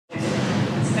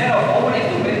instead of holding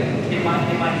the whip in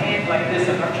my hand like this,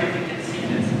 I'm not sure if you can see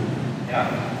this.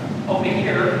 Yeah. Over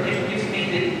here, it gives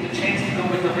me the chance to go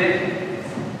with the whip.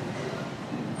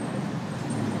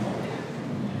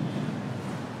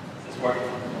 Does this work?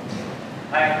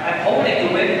 I'm holding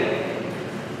the whip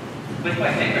with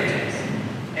my fingertips,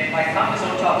 and my thumb is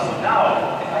on top. So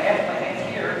now, if I have my hands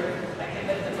here, I can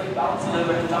let the whip bounce a little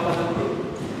bit on top of the group,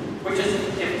 which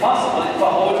is impossible if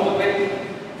I hold the whip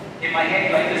in my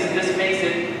hand like this. This makes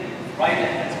it right.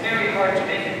 It's very hard to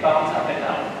make it bounce up and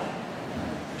down.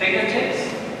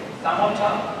 Fingertips, thumb on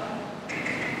top.